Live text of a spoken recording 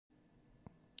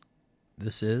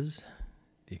This is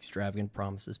the Extravagant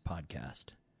Promises Podcast,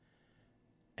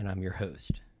 and I'm your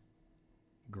host,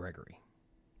 Gregory.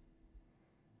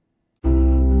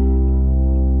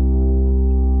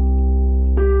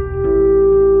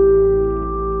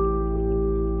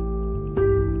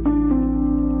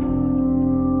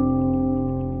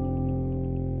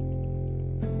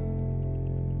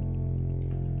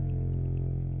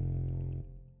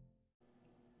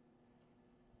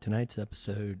 Tonight's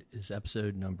episode is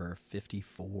episode number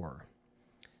 54,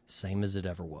 same as it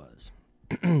ever was.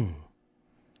 And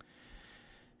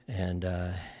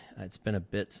it's been a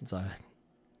bit since I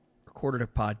recorded a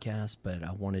podcast, but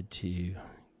I wanted to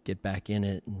get back in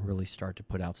it and really start to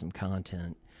put out some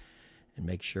content and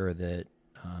make sure that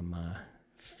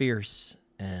fierce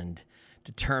and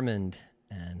determined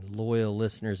and loyal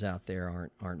listeners out there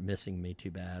aren't missing me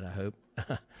too bad, I hope.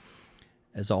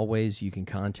 As always, you can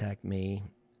contact me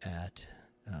at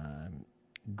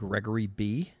Gregory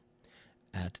B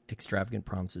at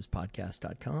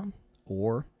extravagantpromisespodcast.com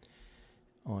or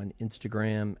on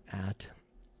Instagram at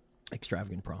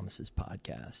Extravagant Promises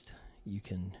Podcast. You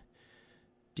can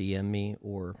DM me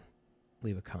or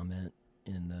leave a comment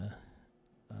in the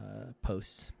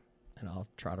posts, and I'll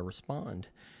try to respond.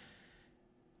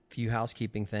 A few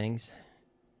housekeeping things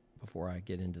before I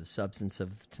get into the substance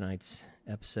of tonight's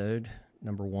episode.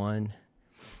 Number one,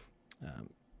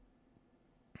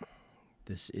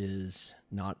 this is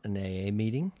not an AA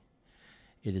meeting.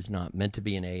 It is not meant to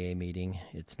be an AA meeting.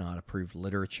 It's not approved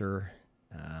literature.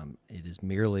 It is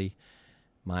merely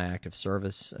my act of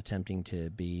service, attempting to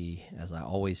be, as I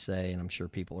always say, and I'm sure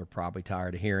people are probably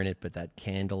tired of hearing it, but that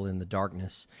candle in the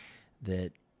darkness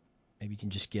that maybe you can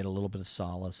just get a little bit of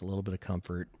solace, a little bit of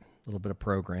comfort, a little bit of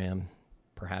program.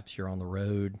 Perhaps you're on the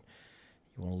road.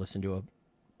 You want to listen to a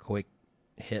quick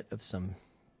hit of some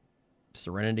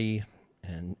serenity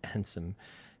and some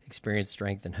experience,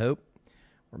 strength, and hope.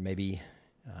 Or maybe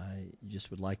you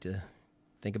just would like to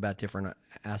think about different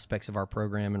aspects of our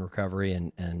program and recovery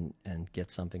and get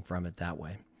something from it that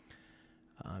way.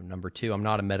 Number two, I'm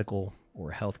not a medical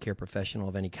or healthcare professional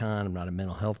of any kind. I'm not a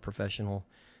mental health professional.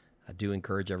 I do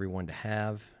encourage everyone to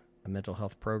have a mental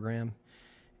health program,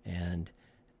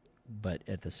 but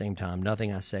at the same time,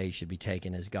 nothing I say should be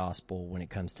taken as gospel when it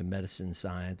comes to medicine,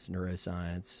 science,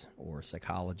 neuroscience, or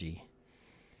psychology.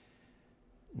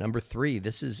 Number three,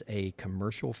 this is a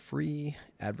commercial-free,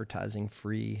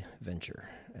 advertising-free venture.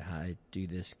 I do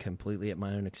this completely at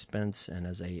my own expense and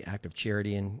as an act of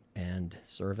charity and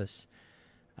service.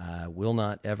 I will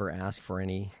not ever ask for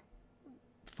any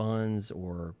funds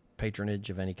or patronage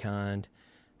of any kind.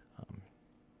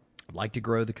 I'd like to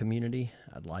grow the community.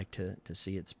 I'd like to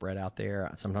see it spread out there.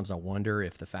 Sometimes I wonder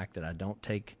if the fact that I don't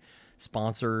take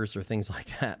sponsors or things like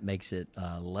that makes it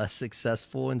less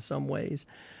successful in some ways.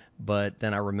 But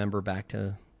then I remember back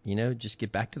to, just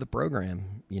get back to the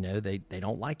program. They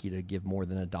don't like you to give more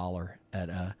than $1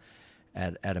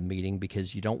 at a meeting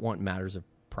because you don't want matters of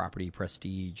property,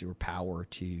 prestige, or power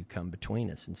to come between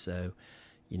us. And so,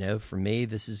 for me,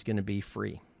 this is going to be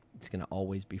free. It's going to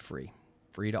always be free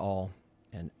to all,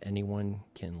 and anyone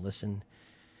can listen.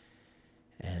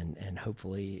 And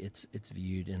hopefully it's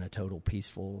viewed in a total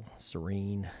peaceful,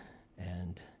 serene,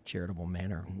 and charitable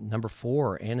manner. Number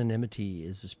four, anonymity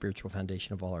is the spiritual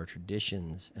foundation of all our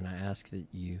traditions, and I ask that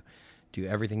you do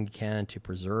everything you can to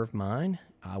preserve mine.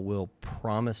 I will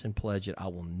promise and pledge it I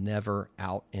will never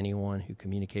out anyone who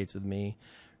communicates with me,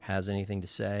 has anything to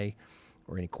say,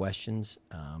 or any questions.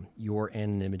 Your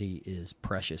anonymity is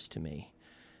precious to me.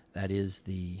 That is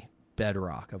the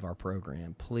bedrock of our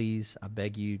program. Please, I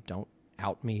beg you, don't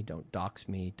out me, don't dox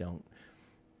me, don't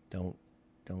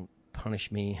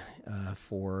punish me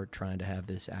for trying to have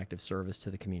this active service to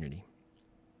the community.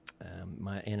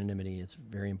 My anonymity is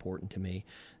very important to me,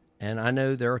 and I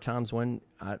know there are times when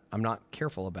I'm not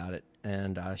careful about it,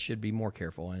 and I should be more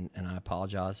careful, and I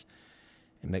apologize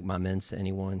and make my amends to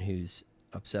anyone who's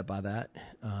upset by that.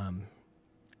 I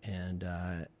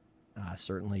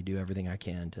certainly do everything I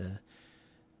can to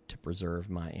preserve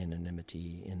my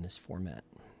anonymity in this format.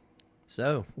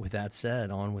 So, with that said,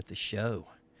 on with the show.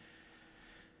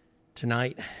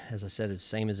 Tonight, as I said, is the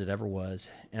same as it ever was,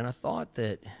 and I thought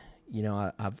that,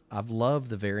 I've loved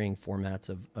the varying formats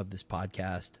of this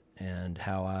podcast and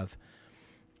how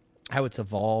it's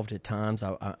evolved at times.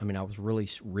 I was really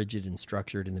rigid and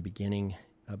structured in the beginning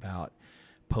about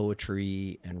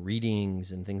poetry and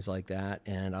readings and things like that,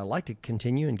 and I like to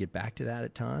continue and get back to that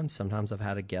at times. Sometimes I've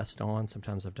had a guest on,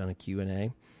 sometimes I've done a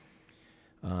Q&A,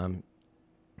 and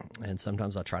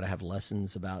sometimes I try to have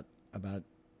lessons about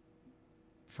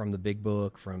from the big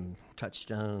book, from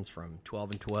Touchstones, from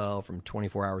 12 and 12, from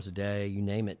 24 hours a day, you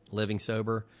name it, living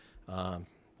sober.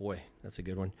 Boy, that's a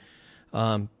good one.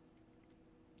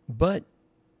 But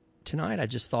tonight I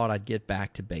just thought I'd get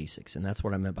back to basics, and that's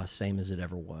what I meant by same as it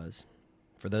ever was.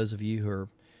 For those of you who are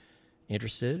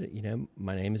interested,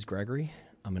 my name is Gregory.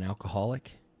 I'm an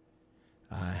alcoholic.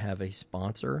 I have a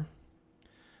sponsor.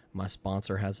 My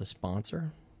sponsor has a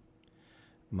sponsor.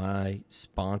 My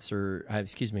sobriety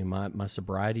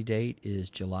date is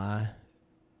July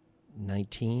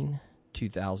 19,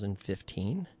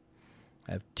 2015.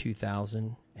 I have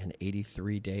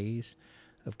 2,083 days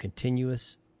of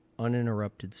continuous,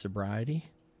 uninterrupted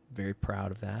sobriety. Very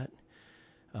proud of that.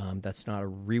 That's not a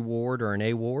reward or an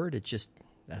award. It's just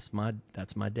that's my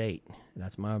date.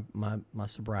 That's my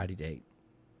sobriety date.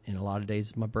 And a lot of days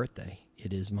is my birthday.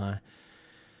 It is my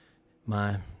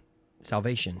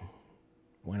salvation.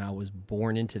 When I was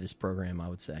born into this program, I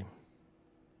would say.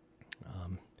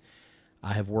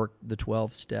 I have worked the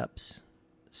 12 steps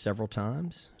several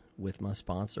times with my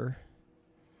sponsor.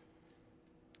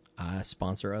 I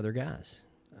sponsor other guys.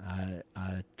 I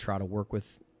try to work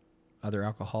with other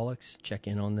alcoholics, check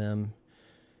in on them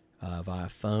via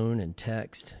phone and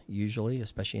text, usually,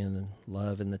 especially in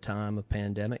the time of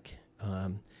pandemic.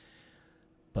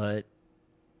 But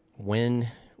when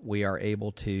we are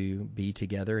able to be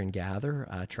together and gather,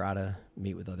 I try to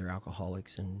meet with other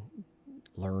alcoholics and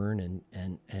learn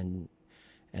and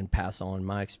pass on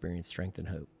my experience, strength, and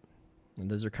hope.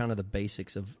 And those are kind of the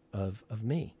basics of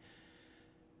me.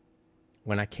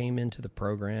 When I came into the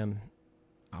program,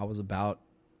 I was about,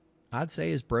 I'd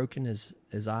say, as broken as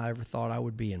I ever thought I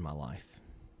would be in my life.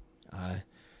 I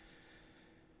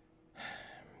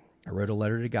wrote a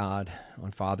letter to God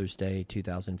on Father's Day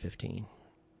 2015.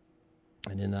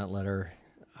 And in that letter,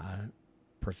 I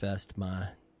professed I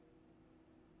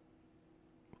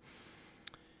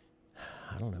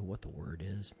don't know what the word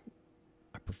is.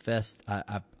 I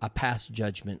passed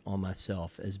judgment on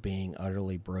myself as being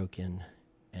utterly broken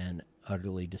and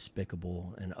utterly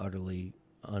despicable and utterly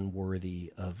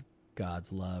unworthy of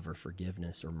God's love or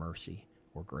forgiveness or mercy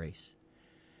or grace.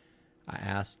 I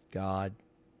asked God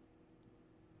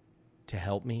to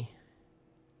help me.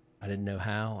 I didn't know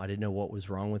how. I didn't know what was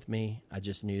wrong with me. I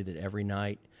just knew that every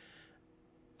night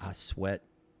I sweat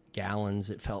gallons,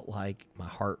 it felt like. My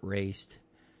heart raced.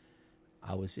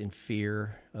 I was in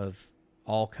fear of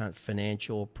all kinds of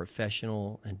financial,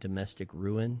 professional, and domestic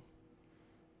ruin.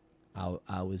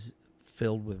 I was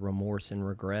filled with remorse and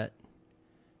regret,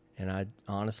 and I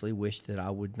honestly wished that I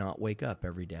would not wake up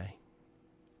every day.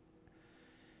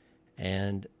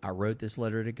 And I wrote this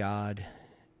letter to God,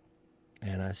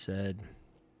 and I said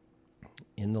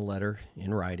in the letter,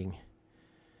 in writing,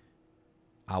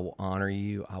 I will honor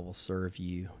you, I will serve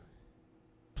you.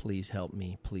 Please help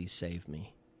me, please save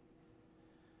me.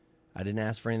 I didn't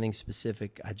ask for anything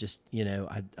specific. I just,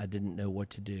 I didn't know what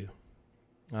to do.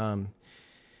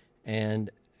 And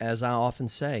as I often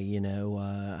say,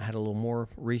 I had a little more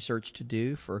research to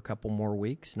do for a couple more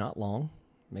weeks, not long,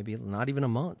 maybe not even a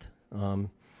month.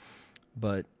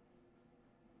 But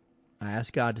I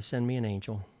asked God to send me an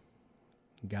angel.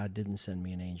 God didn't send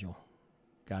me an angel.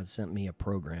 God sent me a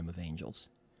program of angels.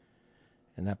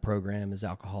 And that program is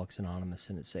Alcoholics Anonymous,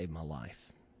 and it saved my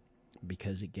life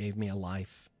because it gave me a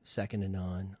life second to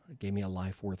none. It gave me a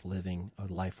life worth living,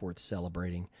 a life worth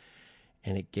celebrating,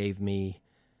 and it gave me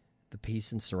the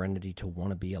peace and serenity to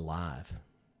want to be alive.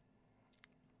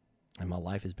 And my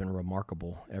life has been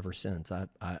remarkable ever since.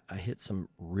 I hit some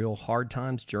real hard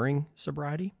times during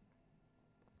sobriety.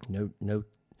 No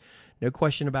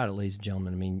question about it, ladies and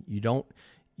gentlemen. I mean, you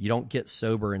don't get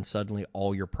sober and suddenly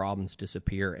all your problems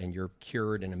disappear and you're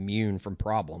cured and immune from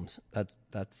problems.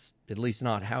 That's at least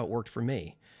not how it worked for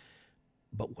me.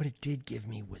 But what it did give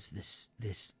me was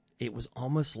this it was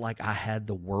almost like I had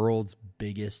the world's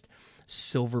biggest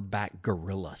silverback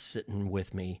gorilla sitting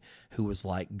with me who was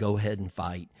like, go ahead and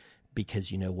fight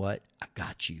because you know what? I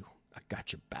got you. I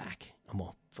got your back. I'm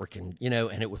gonna freaking,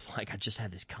 and it was like I just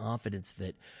had this confidence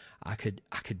that I could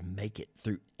make it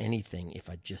through anything if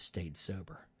I just stayed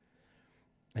sober.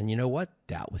 And you know what?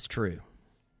 That was true.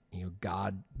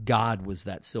 God was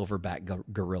that silverback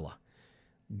gorilla.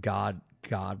 God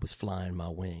was flying my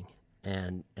wing,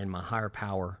 and my higher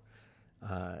power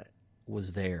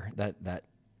was there. That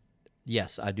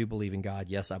yes, I do believe in God.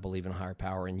 Yes, I believe in a higher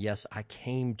power, and yes, I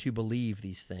came to believe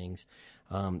these things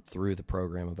through the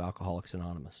program of Alcoholics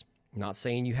Anonymous. Not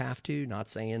saying you have to. Not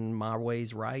saying my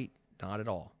way's right. Not at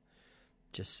all.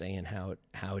 Just saying how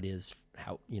it is.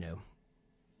 How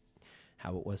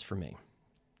it was for me.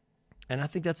 And I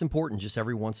think that's important. Just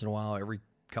every once in a while, every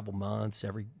couple months,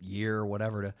 every year, or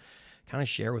whatever, to kind of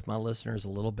share with my listeners a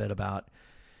little bit about,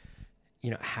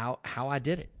 how I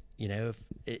did it. if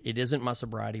it isn't my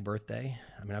sobriety birthday.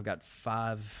 I mean, I've got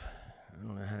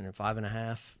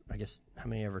 5.5, I guess, how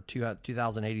many ever,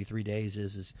 2,083 days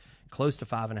is close to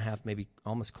 5.5, maybe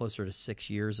almost closer to 6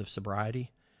 years of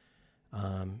sobriety.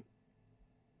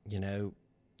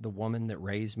 The woman that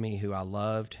raised me, who I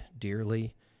loved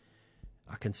dearly,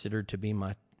 I considered to be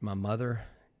my mother.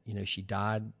 She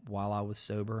died while I was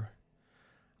sober.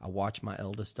 I watched my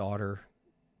eldest daughter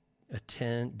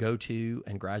go to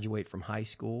and graduate from high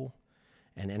school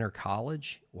and enter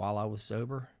college while I was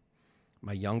sober.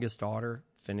 My youngest daughter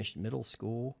finished middle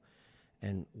school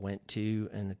and went to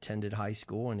and attended high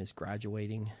school and is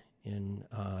graduating in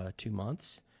 2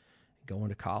 months, going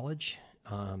to college.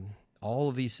 All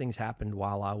of these things happened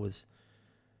while I was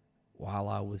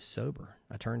sober.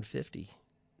 I turned 50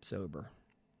 sober.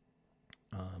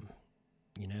 I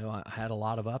had a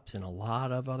lot of ups and a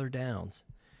lot of other downs,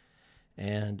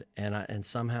 and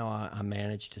somehow I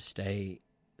managed to stay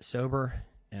sober,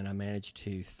 and I managed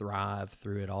to thrive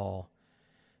through it all,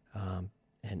 and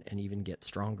even get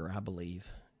stronger, I believe.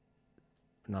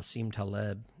 Nassim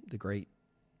Taleb, the great,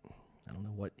 I don't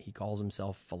know what he calls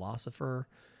himself, philosopher,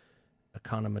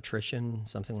 econometrician,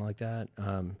 something like that.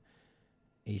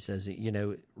 He says,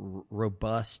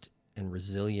 robust and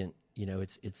resilient.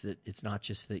 It's not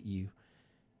just that you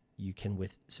can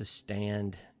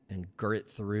sustain and grit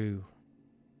through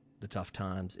the tough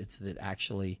times. It's that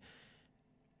actually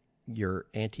you're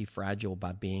anti-fragile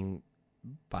by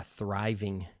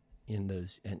thriving in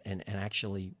those and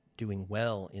actually doing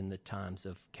well in the times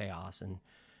of chaos and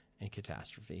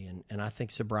catastrophe. And I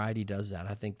think sobriety does that.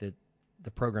 I think that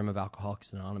the program of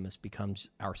Alcoholics Anonymous becomes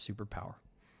our superpower.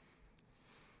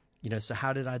 So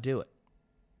how did I do it?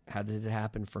 How did it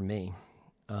happen for me?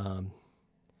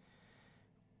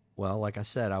 Well, like I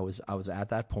said, I was at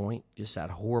that point, just that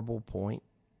horrible point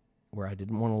where I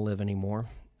didn't want to live anymore.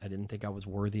 I didn't think I was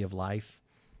worthy of life.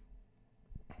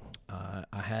 I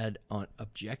had,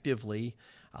 objectively,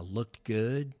 I looked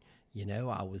good.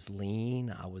 I was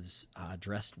lean. I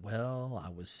dressed well. I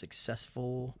was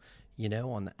successful.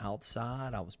 On the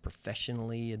outside, I was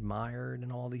professionally admired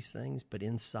and all these things. But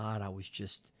inside, I was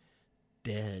just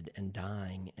dead and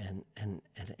dying, and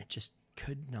it just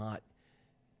I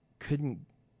couldn't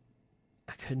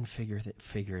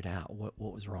figure it out. What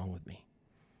was wrong with me?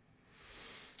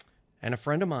 And a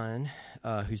friend of mine,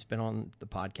 who's been on the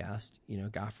podcast, a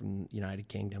guy from the United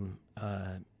Kingdom,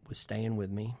 was staying with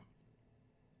me.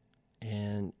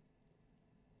 And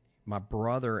my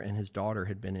brother and his daughter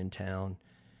had been in town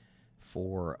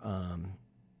for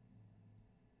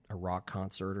a rock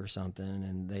concert or something,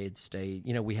 and they had stayed.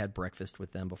 We had breakfast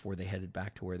with them before they headed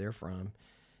back to where they're from.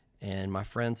 And my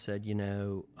friend said,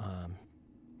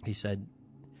 he said,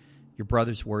 "Your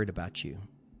brother's worried about you."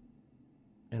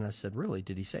 And I said, "Really?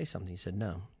 Did he say something?" He said,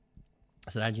 "No."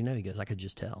 I said, "How'd you know?" He goes, "I could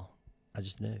just tell. I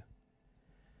just knew."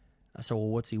 I said, "Well,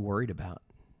 what's he worried about?"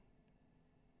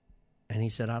 And he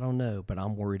said, "I don't know, but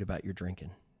I'm worried about your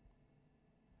drinking."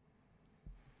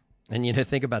 And,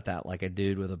 think about that, like a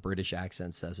dude with a British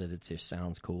accent says it. It just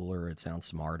sounds cooler. It sounds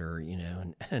smarter,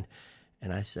 And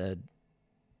I said,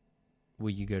 "Will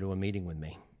you go to a meeting with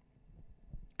me?"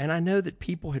 And I know that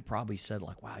people had probably said,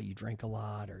 like, "Wow, you drink a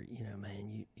lot," or,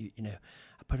 "Man, you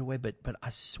I put away." But I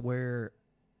swear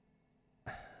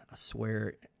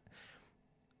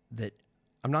that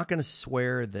I'm not going to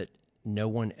swear that no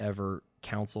one ever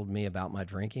counseled me about my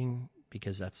drinking,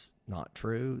 because that's not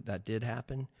true. That did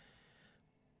happen.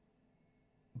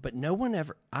 But no one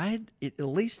ever, at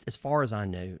least as far as I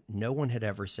know, no one had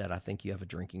ever said, "I think you have a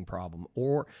drinking problem."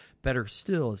 Or better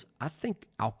still is, "I think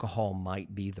alcohol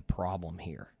might be the problem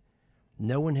here."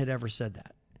 No one had ever said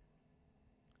that.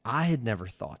 I had never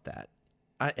thought that.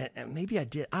 Maybe I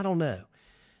did. I don't know.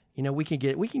 We can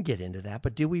get into that,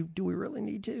 but do we really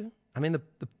need to? I mean, the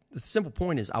simple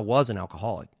point is, I was an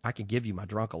alcoholic. I can give you my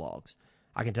drunkalogs.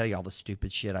 I can tell you all the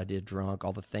stupid shit I did drunk,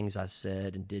 all the things I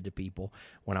said and did to people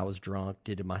when I was drunk,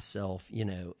 did to myself,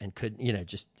 and couldn't,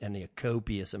 and the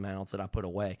copious amounts that I put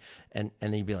away. And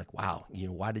then you'd be like, "Wow,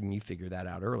 why didn't you figure that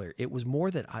out earlier?" It was more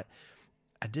that I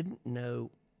didn't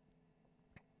know.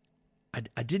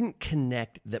 I didn't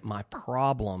connect that my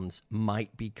problems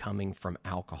might be coming from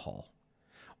alcohol,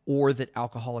 or that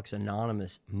Alcoholics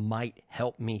Anonymous might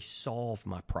help me solve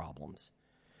my problems,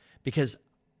 because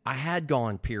I had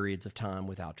gone periods of time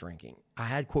without drinking. I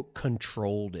had, quote,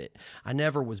 controlled it. I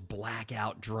never was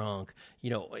blackout drunk,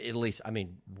 at least,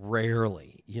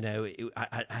 rarely.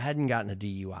 I hadn't gotten a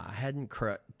DUI. I hadn't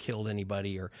killed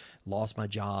anybody or lost my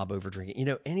job over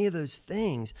drinking, any of those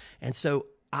things. And so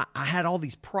I had all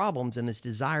these problems and this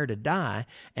desire to die,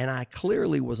 and I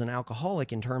clearly was an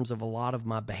alcoholic in terms of a lot of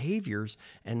my behaviors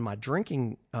and my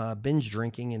drinking, binge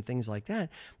drinking and things like that,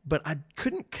 but I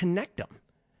couldn't connect them.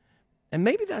 And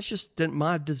maybe that's just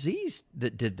my disease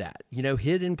that did that,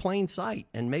 hid in plain sight.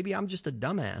 And maybe I'm just a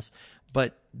dumbass,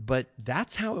 but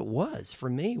that's how it was for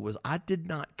me. Was I did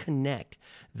not connect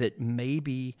that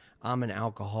maybe I'm an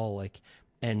alcoholic,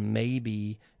 and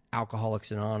maybe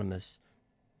Alcoholics Anonymous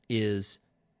is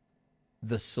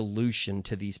the solution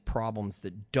to these problems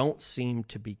that don't seem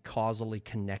to be causally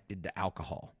connected to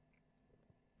alcohol.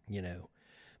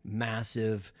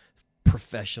 Massive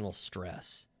professional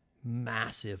stress,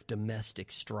 massive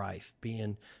domestic strife,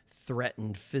 being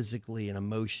threatened physically and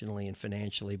emotionally and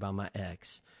financially by my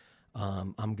ex.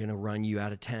 I'm going to run you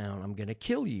out of town. I'm going to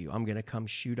kill you. I'm going to come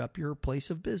shoot up your place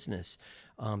of business.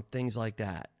 Things like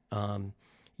that.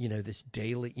 This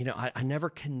daily, I never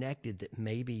connected that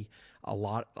maybe a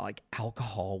lot like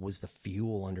alcohol was the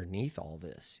fuel underneath all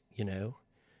this,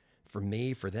 for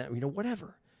me, for them,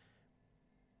 whatever.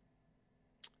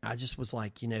 I just was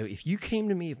like, if you came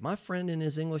to me, if my friend in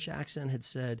his English accent had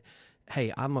said,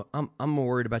 hey, I'm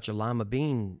worried about your lima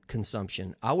bean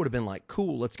consumption, I would have been like,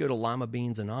 cool, let's go to Lima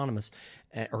Beans Anonymous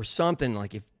or something.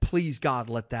 Like, if please God,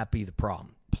 let that be the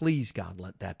problem. Please God,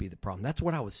 let that be the problem. That's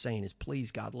what I was saying, is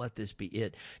please God, let this be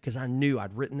it. Because I knew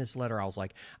I'd written this letter. I was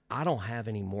like, I don't have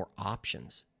any more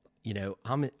options.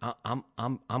 I'm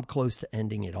close to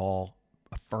ending it all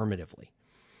affirmatively.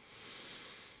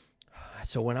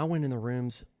 So when I went in the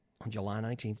rooms on July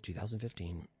 19th,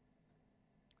 2015,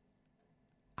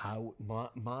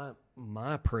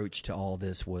 my approach to all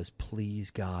this was,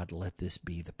 please God, let this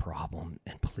be the problem,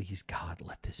 and please God,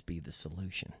 let this be the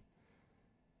solution.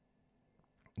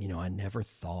 I never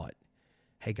thought,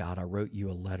 hey God, I wrote you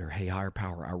a letter. Hey, higher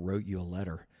power, I wrote you a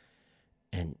letter,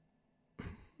 and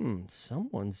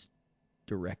someone's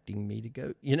directing me to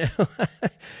go. You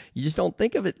just don't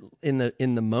think of it in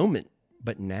the moment.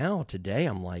 But now, today,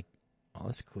 I'm like, oh,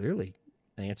 it's clearly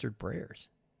answered prayers.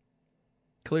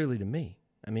 Clearly to me.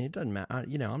 I mean, it doesn't matter.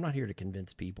 I'm not here to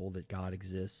convince people that God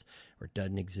exists or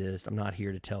doesn't exist. I'm not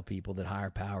here to tell people that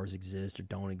higher powers exist or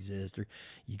don't exist, or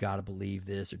you got to believe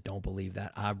this or don't believe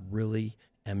that. I really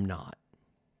am not.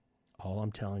 All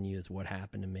I'm telling you is what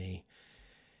happened to me.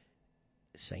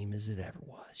 Same as it ever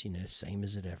was, same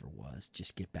as it ever was.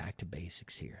 Just get back to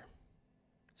basics here.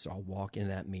 So I walk into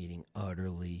that meeting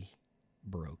utterly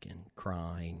broken,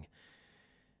 crying.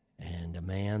 And a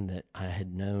man that I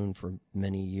had known for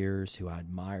many years, who I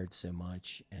admired so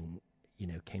much, and,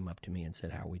 came up to me and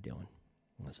said, how are we doing?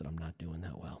 And I said, I'm not doing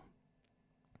that well.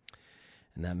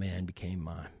 And that man became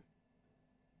my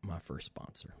first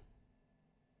sponsor.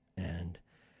 And,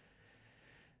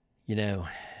 he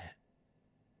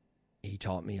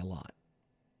taught me a lot.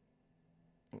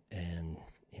 And,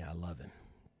 I love him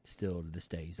still to this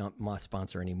day. He's not my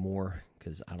sponsor anymore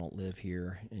because I don't live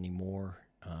here anymore.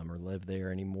 Or live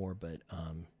there anymore, but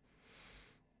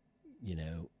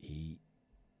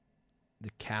the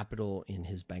capital in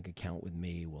his bank account with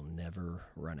me will never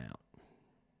run out.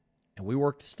 And we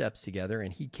worked the steps together,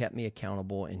 and he kept me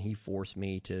accountable, and he forced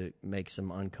me to make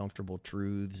some uncomfortable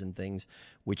truths and things,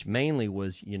 which mainly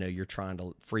was, you're trying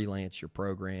to freelance your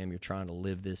program, you're trying to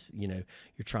live this, you're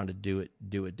trying to do it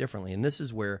differently. And this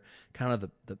is where kind of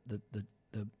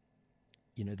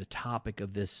the topic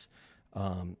of this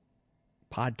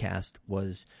podcast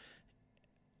was,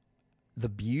 the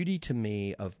beauty to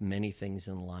me of many things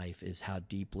in life is how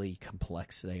deeply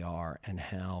complex they are, and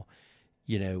how,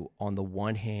 on the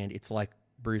one hand, it's like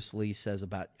Bruce Lee says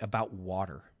about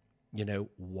water.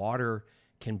 Water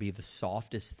can be the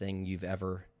softest thing you've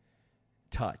ever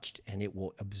touched, and it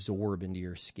will absorb into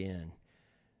your skin.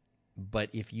 But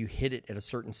if you hit it at a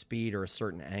certain speed or a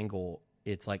certain angle,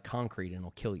 it's like concrete and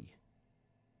it'll kill you.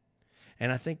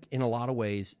 And I think in a lot of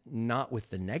ways, not with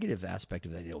the negative aspect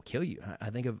of that, it'll kill you. I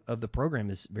think of the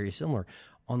program is very similar.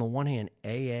 On the one hand,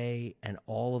 AA and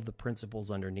all of the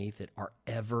principles underneath it are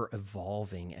ever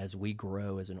evolving as we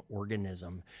grow as an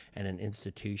organism and an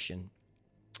institution,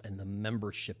 and the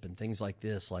membership and things like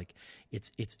this. Like,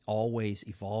 it's always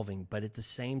evolving, but at the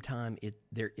same time,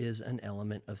 there is an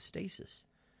element of stasis.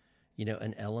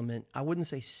 An element, I wouldn't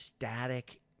say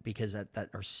static, because that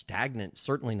or stagnant,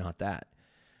 certainly not that.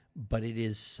 But it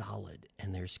is solid,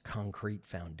 and there's concrete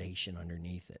foundation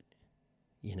underneath it.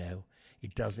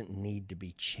 It doesn't need to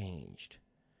be changed.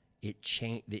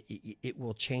 It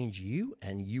will change you,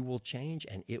 and you will change,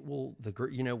 and it will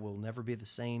will never be the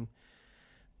same.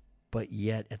 But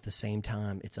yet, at the same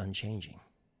time, it's unchanging.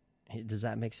 Does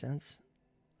that make sense?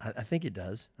 I think it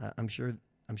does. I'm sure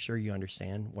you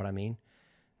understand what I mean.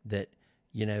 That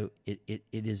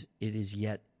it is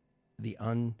yet the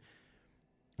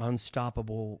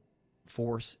unstoppable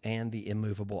force and the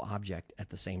immovable object at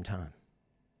the same time.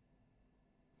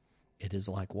 It is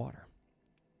like water.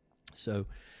 So,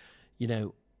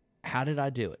 how did I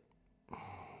do it?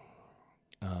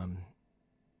 I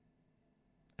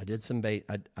did some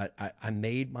I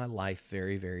made my life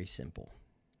very, very simple.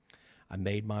 I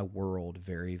made my world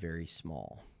very, very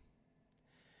small.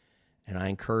 And I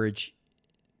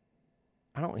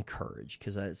don't encourage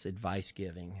because it's advice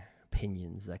giving,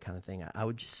 opinions, that kind of thing. I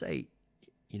would just say,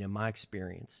 my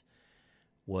experience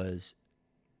was,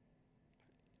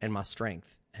 and my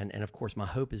strength, and of course my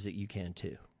hope is that you can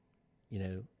too.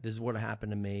 This is what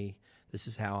happened to me. This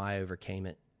is how I overcame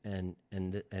it, and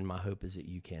my hope is that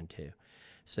you can too.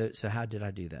 So how did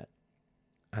I do that?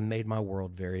 I made my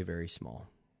world very, very small.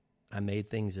 I made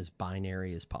things as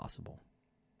binary as possible,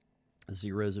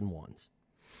 zeros and ones.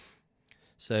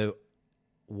 So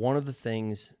one of the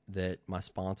things that my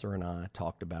sponsor and I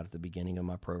talked about at the beginning of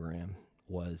my program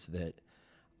was that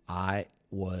I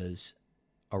was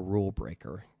a rule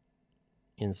breaker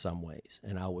in some ways,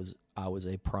 and I was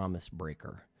a promise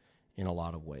breaker in a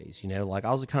lot of ways. Like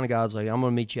I was the kind of guy that's like, I'm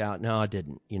going to meet you out. No, I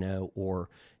didn't. Or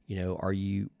are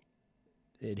you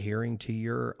adhering to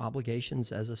your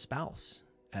obligations as a spouse,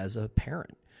 as a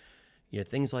parent?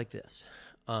 Things like this.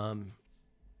 And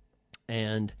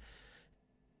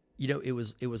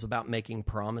it was about making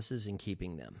promises and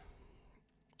keeping them.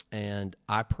 And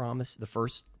I promised, the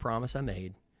first promise I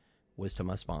made was to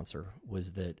my sponsor,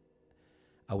 was that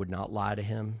I would not lie to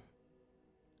him,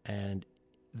 and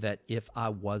that if I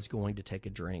was going to take a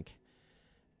drink,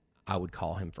 I would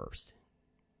call him first.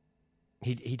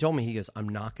 He told me, he goes, I'm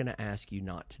not going to ask you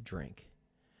not to drink.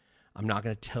 I'm not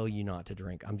going to tell you not to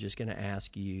drink. I'm just going to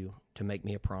ask you to make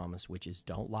me a promise, which is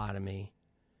don't lie to me,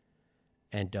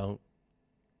 and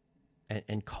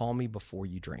and call me before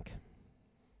you drink.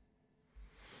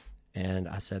 And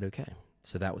I said, okay.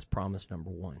 So that was promise number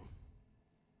one.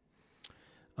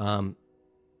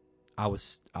 I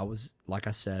was, like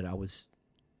I said, I was,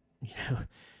 a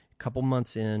couple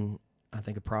months in, I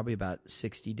think probably about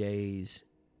 60 days,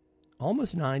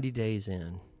 almost 90 days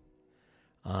in.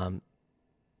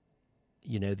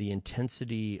 The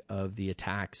intensity of the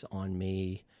attacks on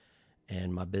me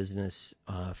and my business,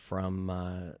 from,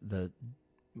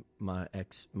 my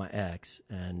ex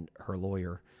and her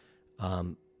lawyer,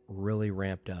 really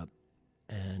ramped up,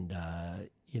 and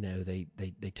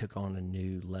they took on a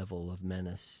new level of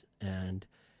menace, and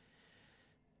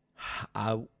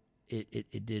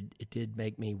it did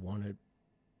make me want to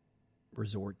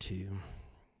resort to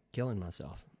killing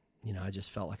myself. I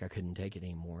just felt like I couldn't take it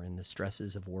anymore, and the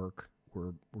stresses of work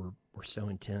were so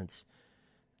intense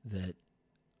that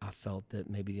I felt that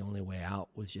maybe the only way out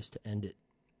was just to end it.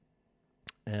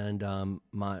 And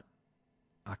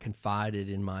I confided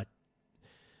in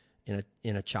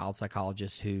a child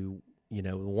psychologist who,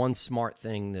 the one smart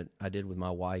thing that I did with my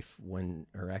wife,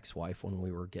 her ex-wife, when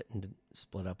we were getting to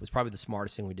split up, was probably the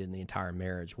smartest thing we did in the entire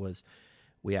marriage. Was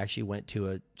we actually went to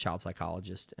a child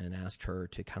psychologist and asked her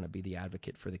to kind of be the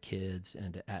advocate for the kids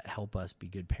and to help us be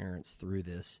good parents through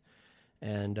this.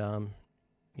 And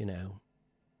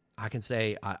I can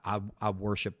say I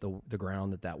worship the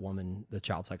ground that woman, the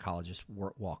child psychologist,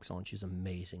 walks on. She's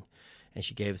amazing, and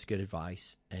she gave us good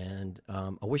advice. And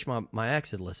I wish my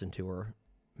ex had listened to her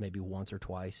maybe once or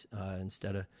twice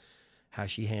instead of how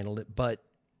she handled it. But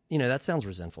that sounds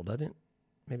resentful, doesn't it?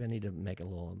 Maybe I need to make a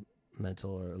little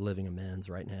mental or living amends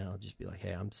right now. Just be like,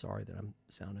 hey, I'm sorry that I'm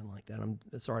sounding like that. I'm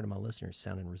sorry to my listeners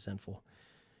sounding resentful.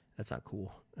 That's not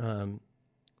cool.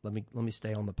 Let me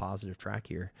stay on the positive track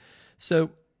here.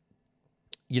 So,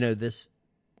 this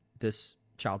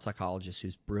child psychologist,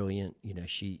 who's brilliant,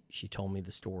 she told me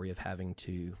the story of having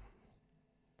to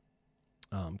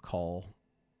call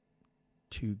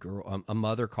two girls. A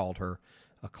mother called her,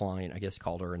 a client, I guess,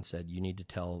 called her and said, you need to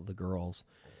tell the girls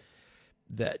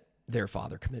that their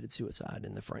father committed suicide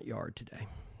in the front yard today.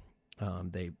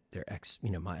 Their ex,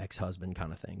 my ex-husband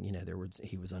kind of thing,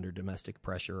 he was under domestic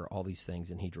pressure, all these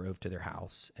things, and he drove to their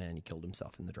house and he killed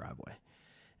himself in the driveway.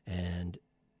 And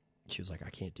she was like, I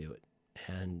can't do it.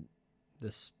 And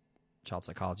this child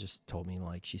psychologist told me,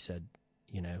 like, she said,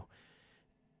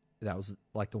 that was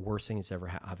like the worst thing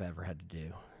I've ever had to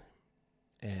do.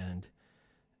 And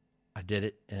I did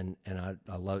it. And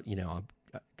I love,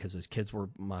 because those kids were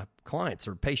my clients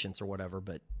or patients or whatever,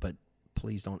 but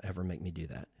please don't ever make me do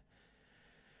that.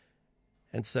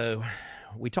 And so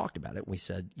we talked about it. We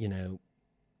said,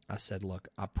 I said, look,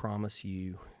 I promise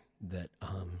you that,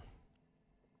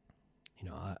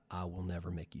 I will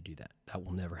never make you do that. That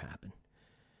will never happen,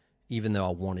 even though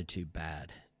I wanted to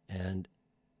bad. And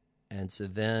And so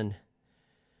then,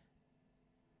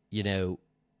 you know,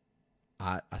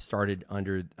 I started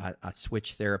I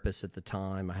switched therapists at the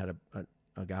time. I had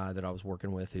a guy that I was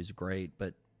working with who's great,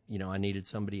 but, you know, I needed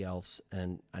somebody else,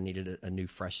 and I needed a new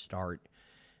fresh start.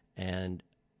 And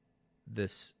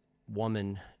this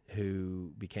woman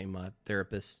who became my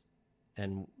therapist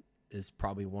and is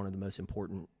probably one of the most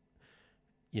important,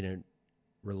 you know,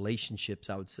 relationships,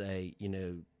 I would say, you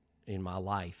know, in my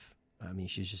life. I mean,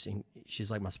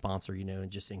 she's like my sponsor, you know,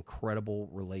 and just incredible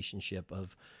relationship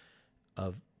of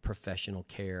professional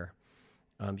care.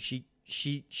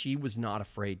 She was not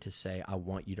afraid to say, I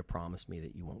want you to promise me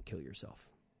that you won't kill yourself.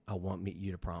 I want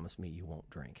you to promise me you won't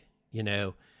drink, you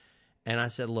know? And I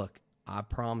said, look, I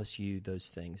promise you those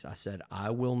things. I said, I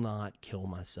will not kill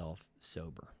myself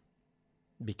sober,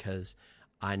 because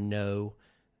I know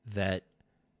that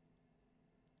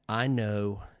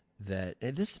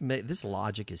this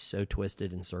logic is so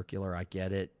twisted and circular. I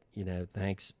get it, you know,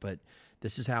 thanks. But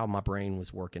this is how my brain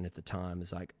was working at the time.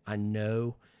 It's like, I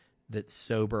know that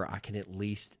sober, I can at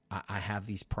least, I have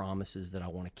these promises that I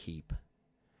want to keep.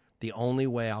 The only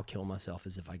way I'll kill myself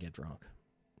is if I get drunk.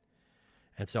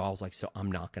 And so I was like, so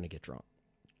I'm not going to get drunk.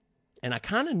 And I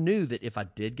kind of knew that if I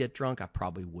did get drunk, I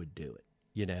probably would do it,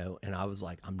 you know? And I was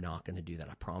like, I'm not going to do that.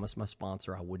 I promised my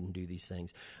sponsor I wouldn't do these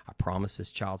things. I promised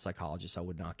this child psychologist I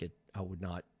would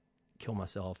not kill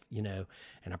myself, you know?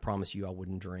 And I promised you I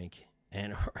wouldn't drink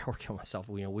or kill myself.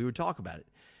 You know, we would talk about it.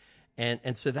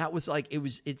 And so that was like,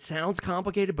 it sounds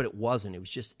complicated, but it wasn't.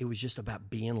 It was just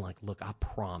about being like, look, I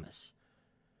promise.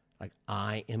 Like,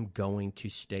 I am going to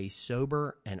stay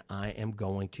sober and I am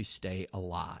going to stay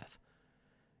alive.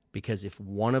 Because if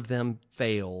one of them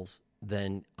fails,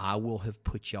 then I will have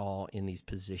put y'all in these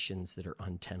positions that are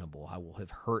untenable. I will have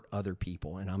hurt other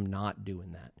people, and I'm not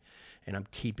doing that. And I'm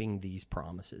keeping these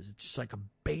promises. It's just like a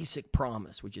basic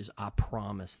promise, which is I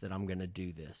promise that I'm going to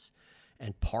do this.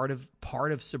 And part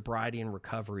of sobriety and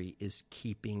recovery is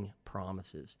keeping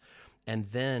promises. And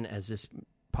then, as this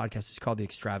podcast is called The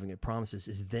Extravagant Promises,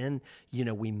 is then, you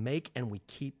know, we make and we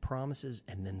keep promises,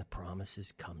 and then the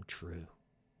promises come true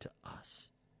to us.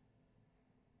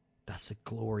 That's the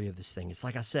glory of this thing. It's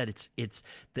like I said, it's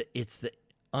the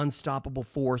unstoppable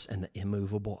force and the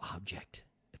immovable object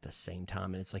at the same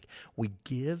time. And it's like we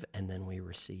give and then we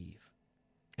receive.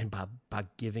 And by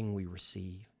giving, we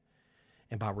receive.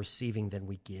 And by receiving, then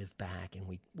we give back, and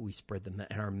we spread and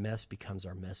our mess becomes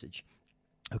our message.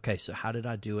 Okay, so how did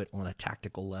I do it on a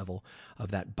tactical level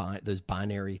of those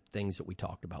binary things that we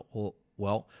talked about?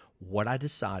 Well, what I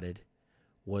decided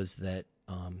was that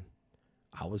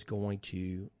I was going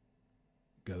to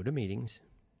go to meetings.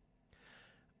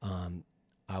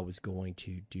 I was going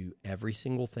to do every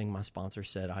single thing my sponsor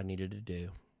said I needed to do,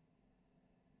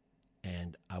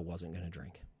 and I wasn't going to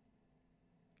drink.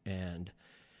 And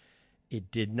it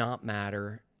did not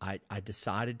matter. I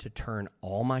decided to turn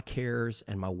all my cares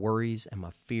and my worries and my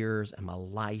fears and my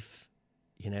life,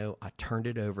 you know, I turned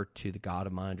it over to the God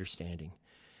of my understanding.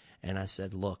 And I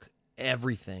said, look,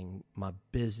 everything, my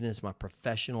business, my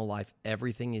professional life,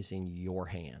 everything is in your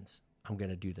hands. I'm going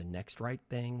to do the next right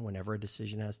thing whenever a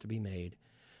decision has to be made,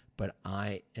 but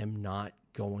I am not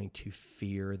going to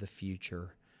fear the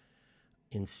future.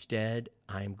 Instead,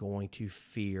 I am going to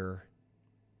fear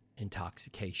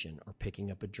intoxication or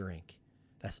picking up a drink.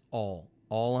 That's all.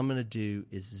 All I'm going to do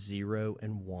is 0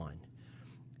 and 1.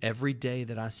 Every day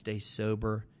that I stay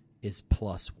sober is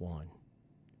 +1.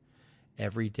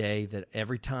 Every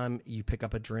time you pick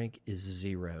up a drink is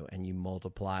 0, and you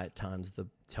multiply it times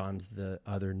the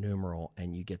other numeral,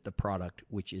 and you get the product,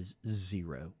 which is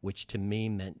 0, which to me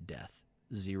meant death.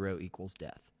 0 equals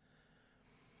death.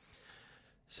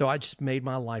 So I just made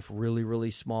my life really, really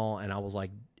small, and I was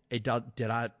like, did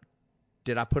I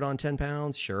put on 10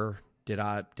 pounds? Sure. Did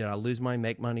I lose money,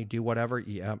 make money, do whatever?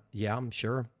 Yeah, I'm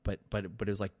sure. But it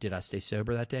was like, did I stay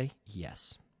sober that day?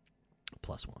 Yes.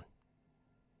 +1.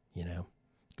 You know,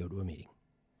 go to a meeting.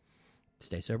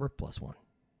 Stay sober, +1.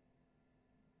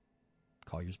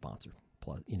 Call your sponsor.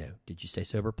 Did you stay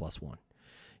sober? +1.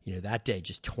 You know, that day,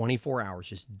 just 24 hours,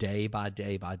 just day by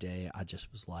day by day, I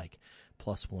just was like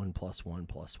 +1, +1,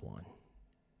 +1.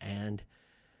 And,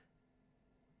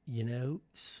 you know,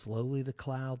 slowly the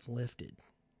clouds lifted.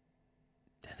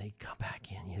 Then they'd come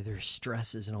back in. You know, there's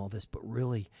stresses and all this, but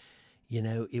really, you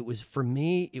know, for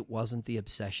me, it wasn't the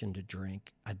obsession to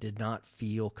drink. I did not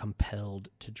feel compelled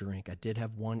to drink. I did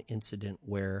have one incident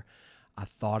where I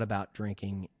thought about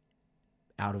drinking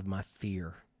out of my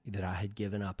fear that I had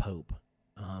given up hope.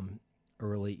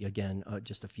 Early, again,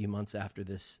 just a few months after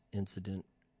this incident,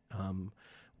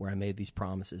 where I made these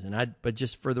promises. But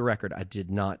just for the record, I did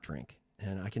not drink.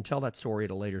 And I can tell that story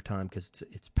at a later time because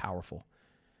it's powerful.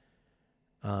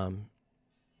 Well,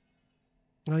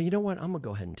 you know what? I'm going to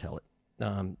go ahead and tell it.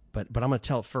 But I'm going to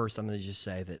tell it first. I'm going to just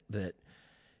say that,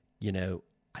 you know,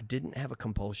 I didn't have a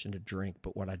compulsion to drink,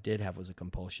 but what I did have was a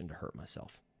compulsion to hurt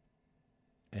myself.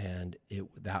 And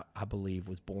that, I believe,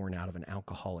 was born out of an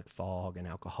alcoholic fog, an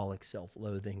alcoholic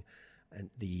self-loathing, and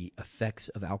the effects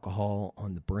of alcohol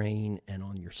on the brain and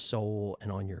on your soul and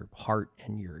on your heart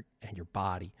and your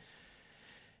body.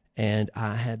 And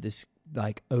I had this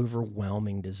like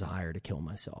overwhelming desire to kill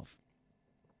myself.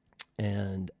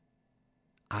 And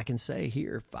I can say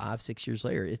here, 5-6 years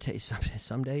later, it takes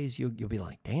some days you'll be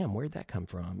like, damn, where'd that come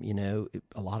from? You know,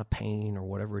 a lot of pain or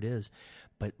whatever it is.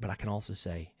 But I can also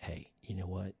say, hey, you know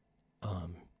what?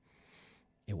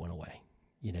 It went away.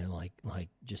 You know, like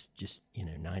just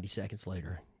 90 seconds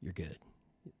later, you're good.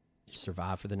 You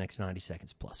survive for the next 90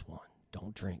 seconds +1.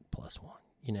 Don't drink +1.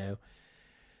 You know.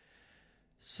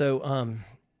 So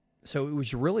so it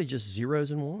was really just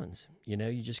zeros and ones. You know,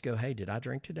 you just go, hey, did I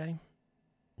drink today?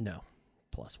 No,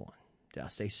 +1. Did I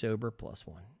stay sober? +1.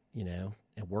 You know,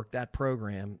 and work that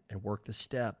program and work the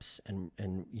steps and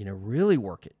you know, really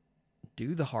work it.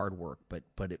 Do the hard work,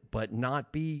 but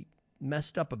not be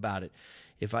messed up about it.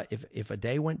 If a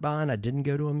day went by and I didn't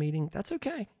go to a meeting, that's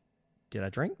okay. Did I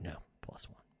drink? No, +1.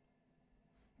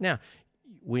 Now,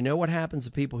 we know what happens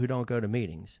to people who don't go to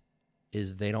meetings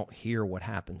is they don't hear what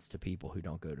happens to people who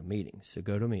don't go to meetings. So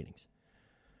go to meetings.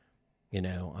 You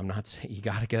know, I'm not saying you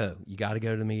got to go. You got to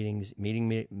go to the meetings.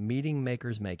 Meeting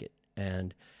makers make it.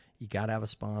 And you got to have a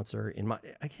sponsor.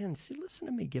 Listen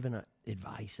to me giving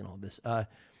advice and all this.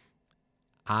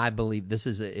 I believe this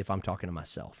is if I'm talking to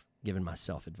myself, giving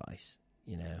myself advice,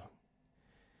 you know,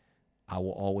 I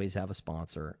will always have a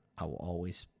sponsor. I will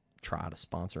always try to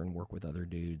sponsor and work with other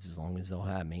dudes as long as they'll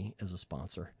have me as a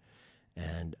sponsor.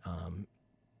 And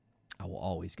I will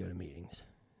always go to meetings.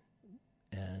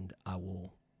 And I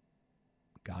will,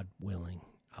 God willing,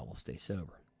 I will stay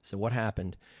sober. So what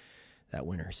happened that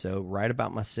winter? So right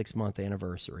about my 6-month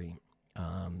anniversary,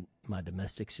 my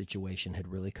domestic situation had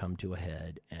really come to a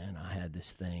head, and I had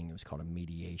this thing. It was called a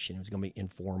mediation. It was going to be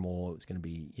informal. It was going to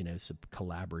be, you know,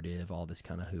 collaborative, all this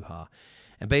kind of hoo-ha.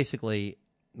 And basically,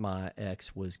 my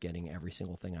ex was getting every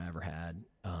single thing I ever had,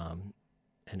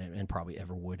 and probably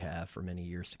ever would have for many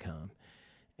years to come.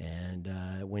 And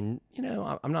when, you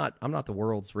know, I'm not the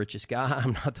world's richest guy.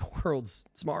 I'm not the world's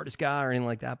smartest guy or anything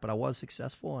like that, but I was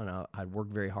successful, and I'd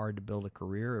worked very hard to build a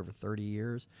career over 30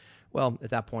 years. Well, at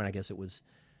that point, I guess it was,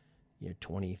 you know,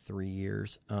 23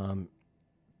 years. You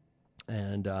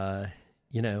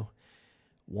know,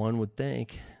 one would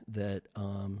think that,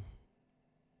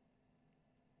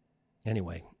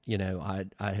 anyway, you know,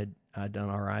 I'd done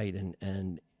all right.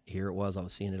 And here it was, I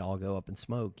was seeing it all go up in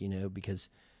smoke, you know, because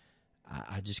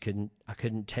I just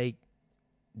couldn't take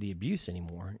the abuse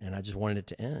anymore, and I just wanted it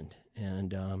to end.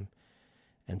 And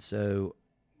so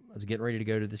I was getting ready to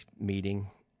go to this meeting,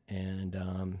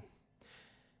 and,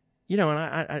 you know, and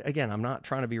I again, I'm not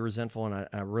trying to be resentful, and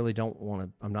I really don't want to.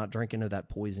 I'm not drinking of that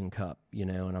poison cup, you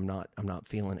know, and I'm not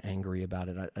feeling angry about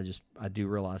it. I do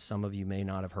realize some of you may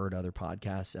not have heard other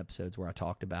podcast episodes where I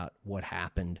talked about what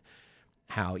happened,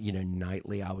 how, you know,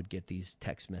 nightly I would get these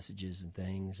text messages and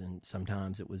things, and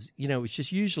sometimes it was, you know, it's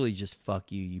just usually just fuck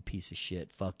you, you piece of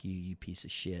shit, fuck you, you piece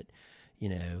of shit, you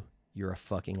know, you're a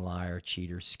fucking liar,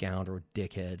 cheater, scoundrel,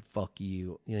 dickhead, fuck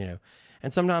you, you know,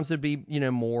 and sometimes it'd be, you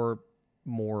know,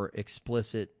 more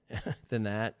explicit than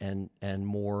that, and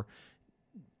more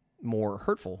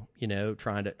hurtful, you know,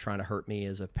 trying to hurt me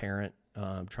as a parent,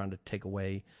 trying to take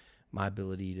away my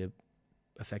ability to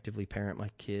effectively parent my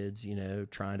kids, you know,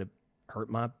 trying to hurt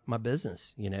my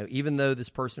business, you know, even though this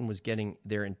person was getting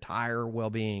their entire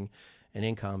well-being and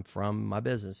income from my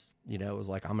business, you know, it was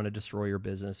like, I'm going to destroy your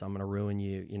business. I'm going to ruin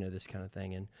you, you know, this kind of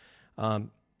thing.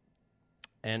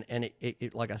 And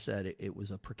it like I said, it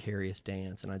was a precarious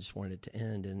dance, and I just wanted it to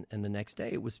end. And the next day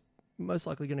it was most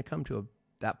likely going to come to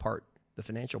that part, the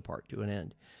financial part, to an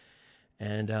end.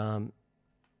 And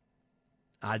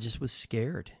I just was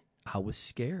scared. I was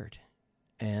scared.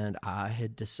 And I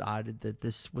had decided that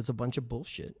this was a bunch of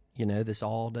bullshit. You know,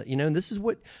 and this is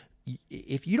what,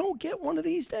 if you don't get one of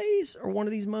these days or one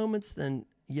of these moments, then,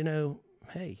 you know,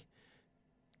 hey,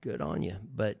 good on you.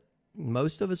 But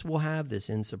most of us will have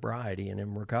this in sobriety and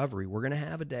in recovery. We're going to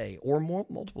have a day or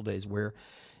multiple days where,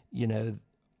 you know,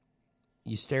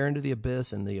 you stare into the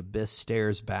abyss and the abyss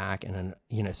stares back, and,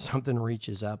 you know, something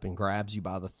reaches up and grabs you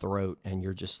by the throat, and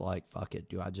you're just like, fuck it.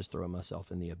 Do I just throw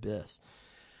myself in the abyss?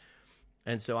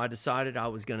 And so I decided I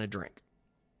was going to drink,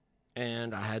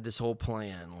 and I had this whole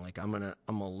plan. Like, I'm going to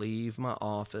leave my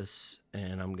office,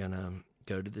 and I'm going to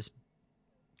go to this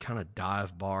kind of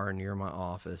dive bar near my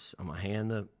office. I'm going to hand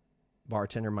the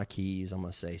bartender my keys. I'm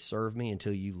going to say, serve me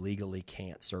until you legally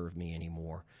can't serve me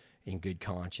anymore in good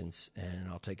conscience. And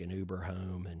I'll take an Uber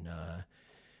home and,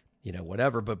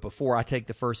 whatever. But before I take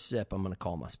the first sip, I'm going to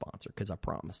call my sponsor because I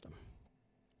promised them.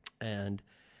 And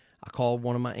I called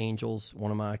one of my angels,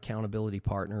 one of my accountability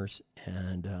partners,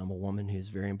 and a woman who's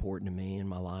very important to me in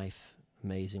my life,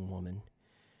 amazing woman.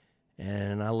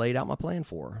 And I laid out my plan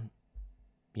for her.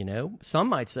 Some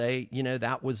might say,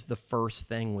 that was the first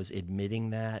thing, was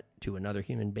admitting that to another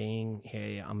human being.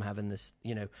 Hey, I'm having this,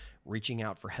 reaching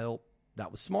out for help.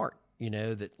 That was smart,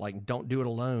 that like, don't do it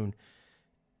alone,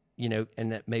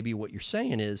 and that maybe what you're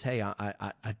saying is, hey,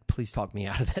 I please talk me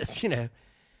out of this,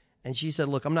 And she said,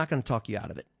 look, I'm not going to talk you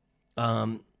out of it.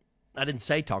 I didn't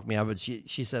say talk me out, but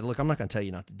she said, look, I'm not going to tell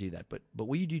you not to do that, but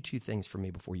will you do two things for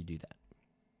me before you do that?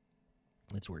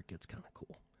 That's where it gets kind of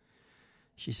cool.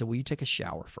 She said, will you take a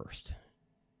shower first?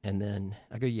 And then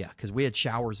I go, yeah, because we had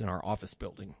showers in our office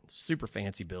building, super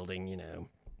fancy building,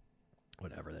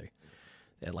 whatever. They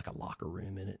had like a locker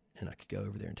room in it, and I could go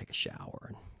over there and take a shower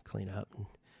and clean up.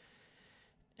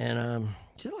 And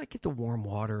she said, like, get the warm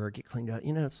water or get cleaned up.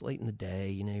 It's late in the day.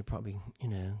 You probably,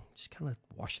 just kind of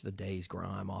wash the day's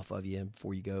grime off of you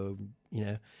before you go,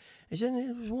 And she said,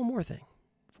 there's one more thing.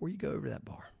 Before you go over to that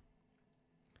bar,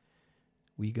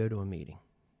 will you go to a meeting?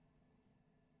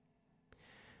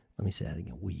 Let me say that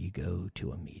again. Will you go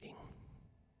to a meeting?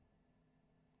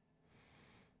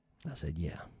 I said,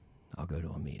 yeah, I'll go to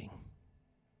a meeting.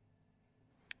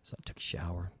 So I took a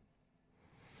shower,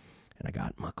 and I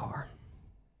got in my car.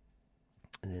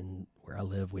 And then where I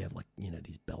live, we have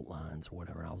these belt lines or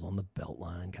whatever. I was on the belt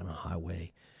line kind of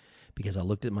highway because I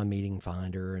looked at my meeting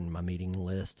finder and my meeting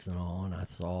lists and all, and I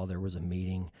saw there was a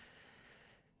meeting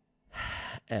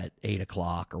at 8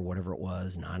 o'clock or whatever it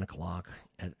was, 9 o'clock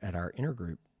at our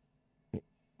intergroup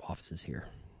offices here.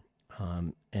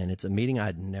 And it's a meeting I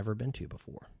had never been to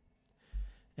before.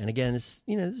 And again, it's,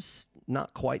 this is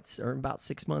not quite, or about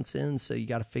 6 months in. So you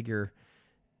got to figure,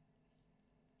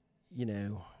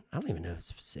 I don't even know if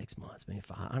it's 6 months, maybe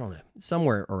 5, I don't know.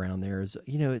 Somewhere around there is,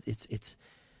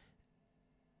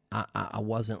 I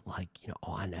wasn't like,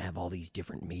 I have all these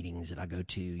different meetings that I go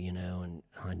to, and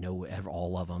I know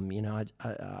all of them,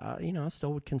 I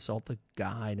still would consult the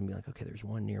guide and be like, okay, there's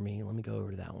one near me. Let me go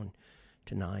over to that one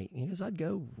tonight, because I'd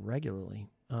go regularly.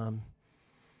 I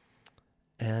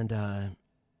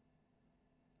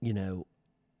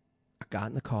got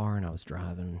in the car and I was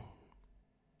driving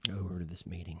over to this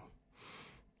meeting.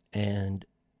 And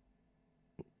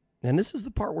this is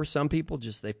the part where some people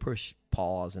they push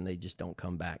pause and they just don't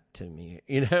come back to me,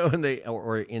 and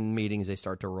or in meetings, they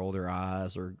start to roll their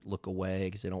eyes or look away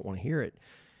because they don't want to hear it.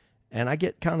 And I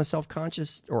get kind of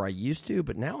self-conscious, or I used to,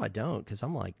 but now I don't, because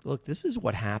I'm like, look, this is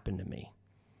what happened to me.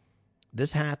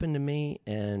 This happened to me,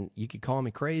 and you could call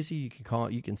me crazy.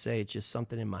 You can say it's just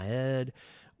something in my head,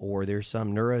 or there's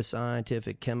some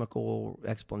neuroscientific chemical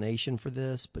explanation for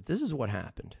this, but this is what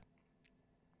happened.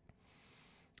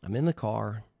 I'm in the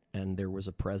car, and there was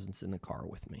a presence in the car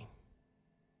with me.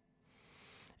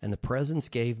 And the presence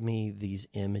gave me these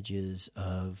images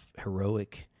of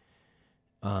heroic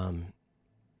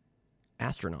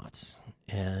astronauts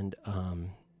and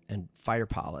fighter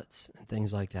pilots and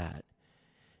things like that,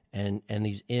 and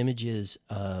these images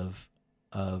of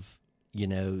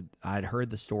I'd heard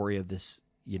the story of this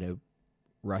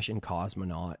Russian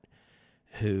cosmonaut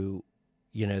who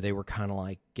they were kind of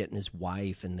like getting his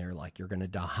wife, and they're like, you're gonna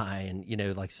die,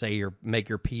 and like say make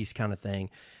your peace kind of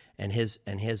thing, and his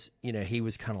he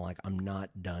was kind of like, I'm not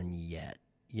done yet,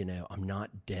 I'm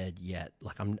not dead yet,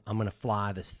 like I'm gonna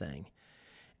fly this thing.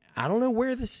 I don't know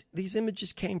where these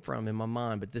images came from in my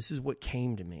mind, but this is what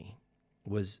came to me,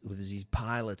 was these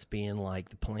pilots being like,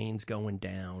 the plane's going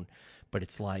down, but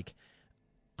it's like,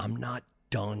 I'm not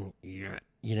done yet,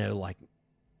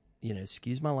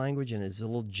 excuse my language, and it's a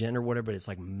little gender, whatever, but it's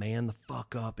like, man the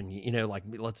fuck up, and like,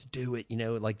 let's do it,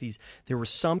 like there was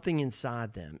something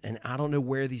inside them, and I don't know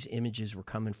where these images were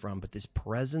coming from, but this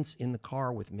presence in the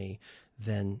car with me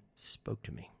then spoke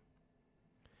to me.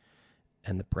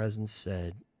 And the presence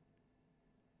said,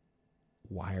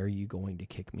 why are you going to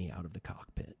kick me out of the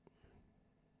cockpit?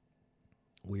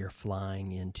 We are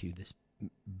flying into this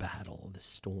battle, this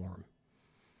storm.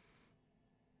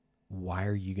 Why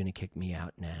are you going to kick me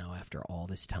out now after all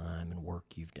this time and work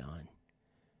you've done?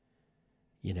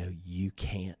 You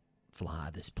can't fly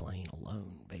this plane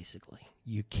alone, basically.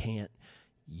 You can't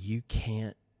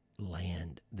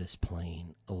land this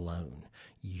plane alone.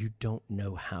 You don't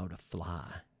know how to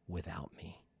fly without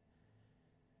me.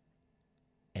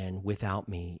 And without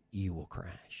me, you will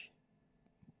crash.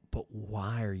 But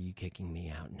why are you kicking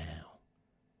me out now?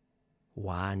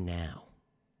 Why now?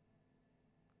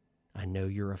 I know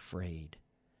you're afraid,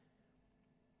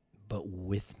 but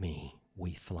with me,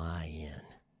 we fly in.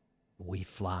 We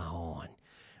fly on.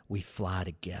 We fly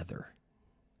together.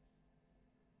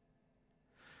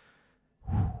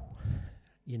 Whew.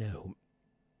 You know,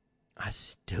 I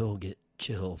still get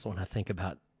chills when I think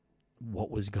about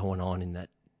what was going on in that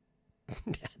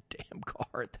damn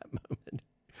car at that moment.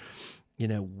 You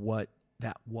know, what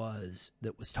that was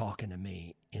talking to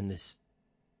me in this.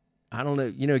 I don't know.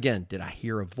 You know, again, did I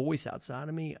hear a voice outside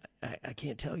of me? I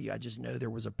can't tell you. I just know there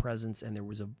was a presence and there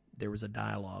was a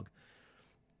dialogue.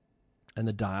 And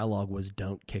the dialogue was,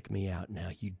 don't kick me out now.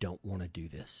 You don't want to do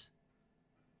this.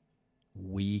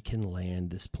 We can land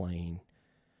this plane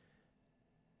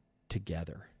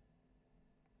together.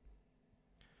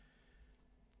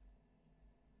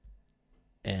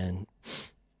 And,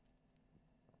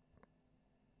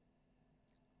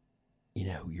 you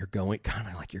know, you're going kind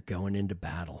of like you're going into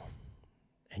battle.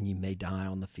 And you may die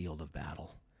on the field of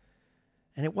battle.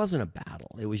 And it wasn't a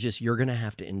battle. It was just you're going to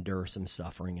have to endure some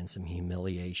suffering and some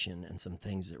humiliation and some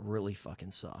things that really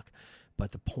fucking suck.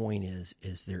 But the point is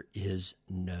there is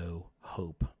no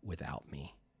hope without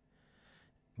me.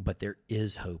 But there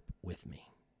is hope with me.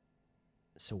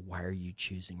 So why are you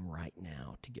choosing right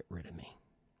now to get rid of me?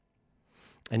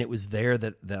 And it was there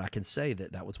that I can say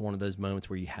that was one of those moments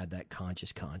where you had that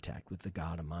conscious contact with the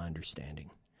God of my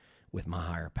understanding, with my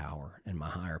higher power, and my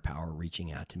higher power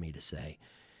reaching out to me to say,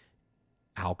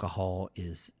 alcohol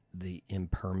is the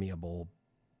impermeable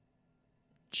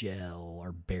gel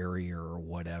or barrier or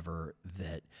whatever,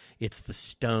 that it's the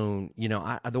stone. You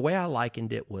know, the way I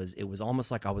likened it was almost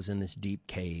like I was in this deep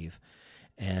cave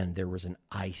and there was an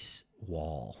ice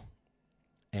wall,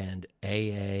 and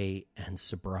AA and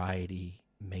sobriety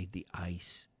made the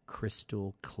ice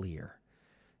crystal clear,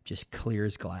 just clear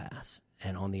as glass.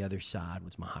 And on the other side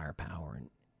was my higher power,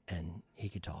 and he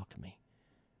could talk to me.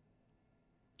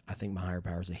 I think my higher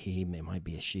power is a he. It might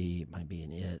be a she. It might be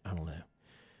an it. I don't know.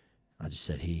 I just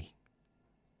said he.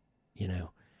 You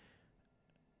know.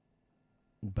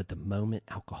 But the moment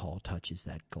alcohol touches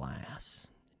that glass,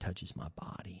 it touches my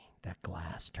body, that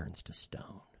glass turns to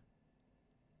stone.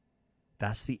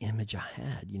 That's the image I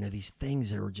had. You know, these things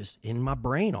that were just in my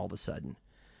brain all of a sudden.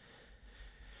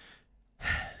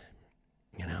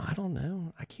 You know, I don't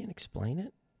know. I can't explain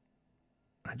it.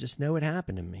 I just know it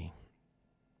happened to me.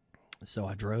 So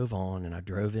I drove on, and I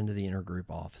drove into the intergroup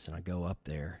office, and I go up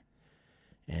there,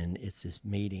 and it's this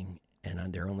meeting,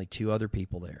 and there are only two other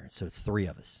people there. So it's three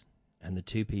of us. And the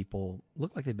two people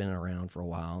look like they've been around for a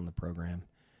while in the program.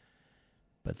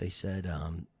 But they said,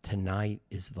 tonight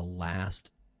is the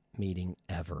last meeting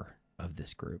ever of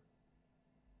this group.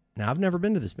 Now, I've never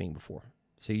been to this meeting before.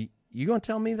 So you going to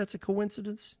tell me that's a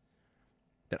coincidence?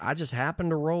 That I just happened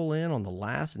to roll in on the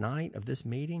last night of this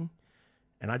meeting,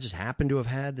 and I just happened to have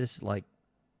had this like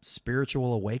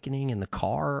spiritual awakening in the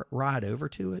car ride over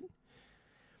to it?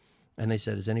 And they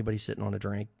said, is anybody sitting on a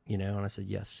drink? You know, and I said,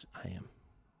 yes, I am.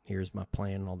 Here's my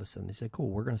plan and all this. And they said, cool,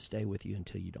 we're going to stay with you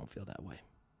until you don't feel that way.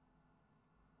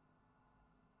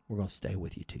 We're going to stay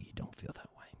with you till you don't feel that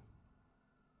way.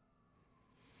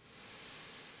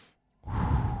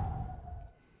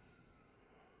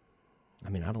 I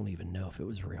mean, I don't even know if it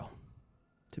was real,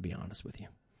 to be honest with you.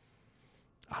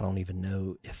 I don't even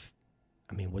know if,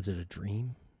 I mean, was it a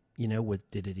dream? You know,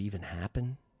 did it even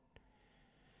happen?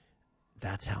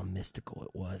 That's how mystical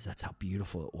it was. That's how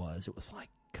beautiful it was. It was like,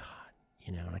 God,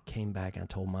 you know, and I came back and I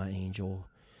told my angel,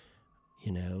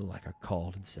 you know, like I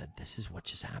called and said, this is what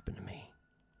just happened to me.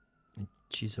 And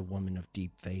she's a woman of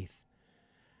deep faith.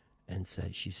 And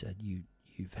she said,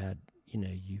 you've had, you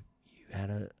know, you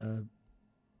had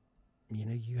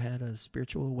you had a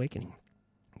spiritual awakening.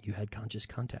 You had conscious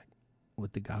contact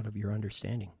with the God of your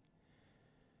understanding.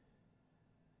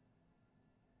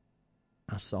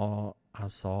 I felt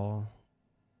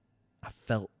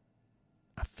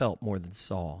more than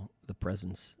saw the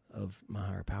presence of my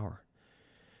higher power.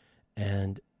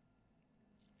 And,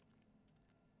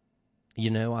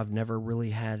 you know, I've never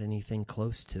really had anything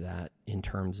close to that in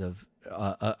terms of,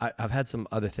 I've had some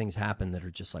other things happen that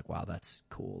are just like, wow, that's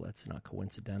cool. That's not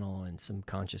coincidental, and some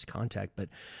conscious contact. But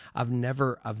I've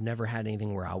never had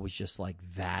anything where I was just like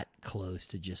that close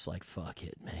to just like, fuck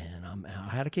it, man. I'm out.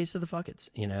 I had a case of the fuck it's,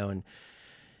 you know, and,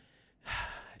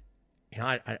 you know,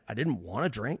 I didn't want to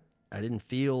drink. I didn't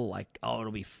feel like, oh,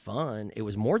 it'll be fun. It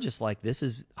was more just like,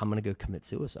 I'm going to go commit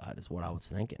suicide is what I was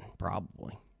thinking,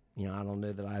 probably. You know, I don't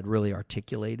know that I had really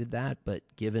articulated that, but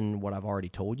given what I've already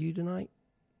told you tonight,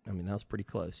 I mean, that was pretty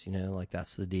close, you know, like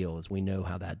that's the deal is we know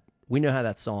how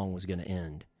that song was going to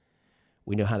end.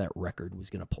 We know how that record was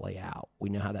going to play out. We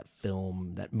know how that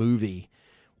film, that movie,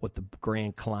 what the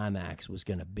grand climax was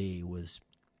going to be was,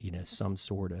 some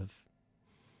sort of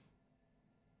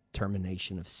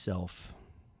termination of self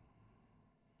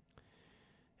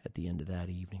at the end of that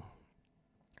evening.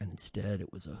 And instead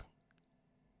it was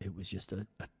just a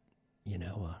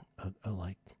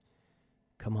like,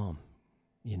 come on,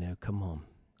 come on,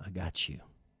 I got you.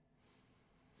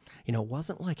 It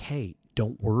wasn't like, hey,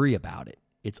 don't worry about it.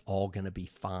 It's all going to be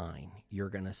fine. You're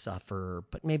going to suffer,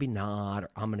 but maybe not, or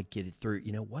I'm going to get it through.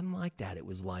 It wasn't like that. It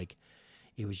was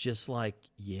just like,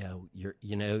 yeah,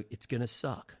 it's going to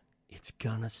suck. It's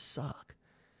going to suck,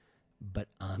 but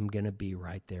I'm going to be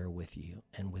right there with you.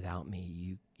 And without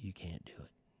me, you can't do it.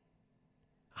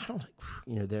 I don't,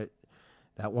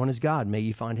 that one is God. May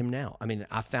you find him now. I mean,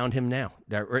 I found him now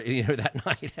that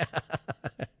night.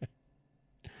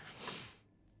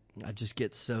 I just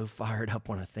get so fired up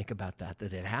when I think about that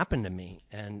it happened to me.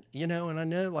 And, and I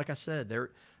know, like I said,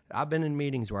 I've been in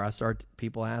meetings where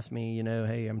people ask me,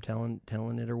 hey, I'm telling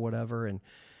it or whatever. And,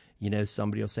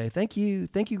 somebody will say, thank you,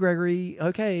 Gregory.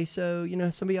 Okay. So,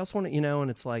 somebody else want it,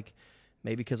 and it's like,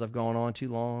 maybe because I've gone on too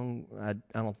long. I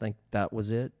don't think that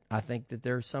was it. I think that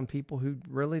there are some people who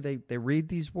really, they read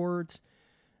these words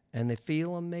and they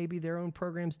feel them. Maybe their own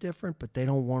program's different, but they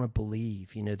don't want to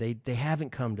believe, they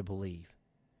haven't come to believe.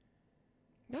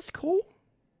 That's cool.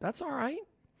 That's all right.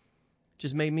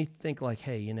 Just made me think like,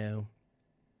 hey,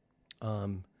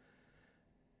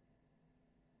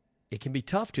 it can be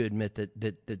tough to admit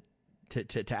that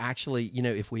to actually,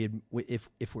 if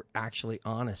we're actually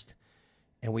honest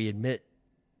and we admit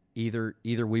either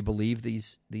we believe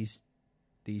these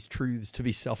truths to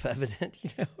be self-evident,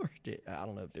 or I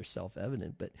don't know if they're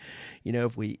self-evident, but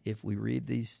if we read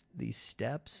these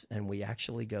steps and we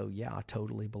actually go, yeah, I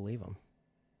totally believe them.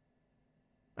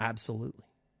 Absolutely.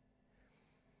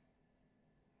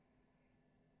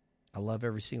 I love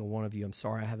every single one of you. I'm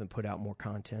sorry I haven't put out more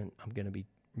content. I'm going to be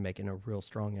making a real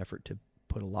strong effort to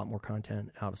put a lot more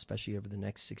content out, especially over the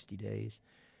next 60 days.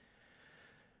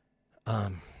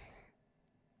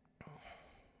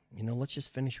 Let's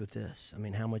just finish with this. I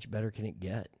mean, how much better can it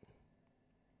get?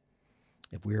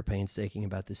 If we are painstaking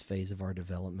about this phase of our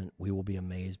development, we will be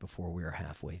amazed before we are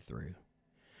halfway through.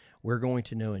 We're going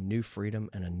to know a new freedom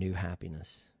and a new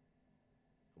happiness.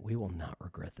 We will not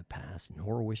regret the past,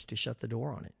 nor wish to shut the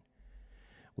door on it.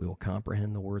 We will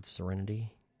comprehend the word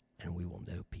serenity, and we will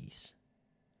know peace.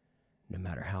 No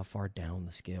matter how far down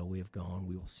the scale we have gone,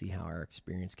 we will see how our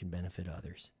experience can benefit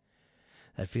others.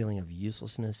 That feeling of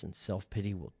uselessness and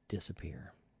self-pity will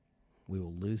disappear. We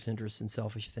will lose interest in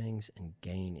selfish things and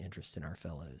gain interest in our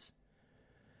fellows.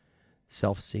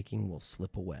 Self-seeking will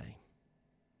slip away.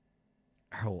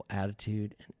 Our whole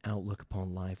attitude and outlook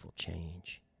upon life will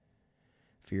change.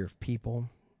 Fear of people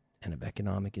and of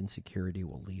economic insecurity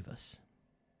will leave us.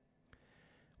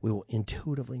 We will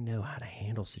intuitively know how to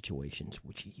handle situations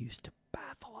which used to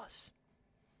baffle us.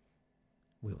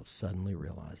 We will suddenly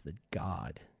realize that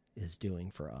God is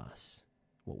doing for us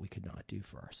what we could not do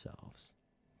for ourselves.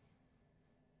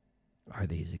 Are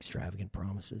these extravagant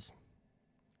promises?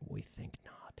 We think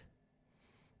not.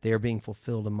 They are being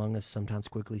fulfilled among us, sometimes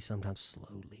quickly, sometimes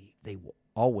slowly. They will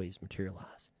always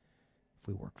materialize if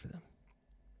we work for them.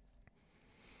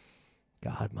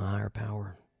 God, my higher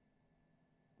power,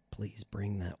 please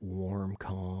bring that warm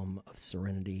calm of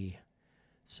serenity,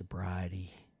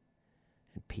 sobriety,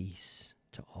 and peace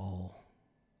to all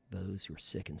those who are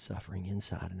sick and suffering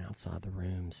inside and outside the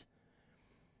rooms.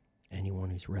 Anyone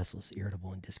who's restless,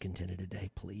 irritable, and discontented today,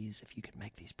 please, if you could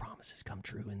make these promises come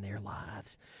true in their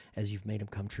lives as you've made them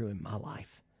come true in my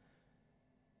life.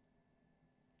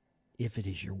 If it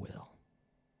is your will,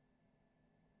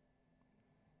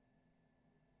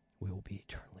 we will be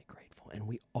eternally grateful. And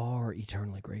we are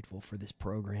eternally grateful for this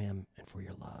program and for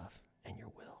your love and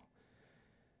your will.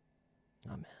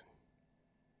 Amen.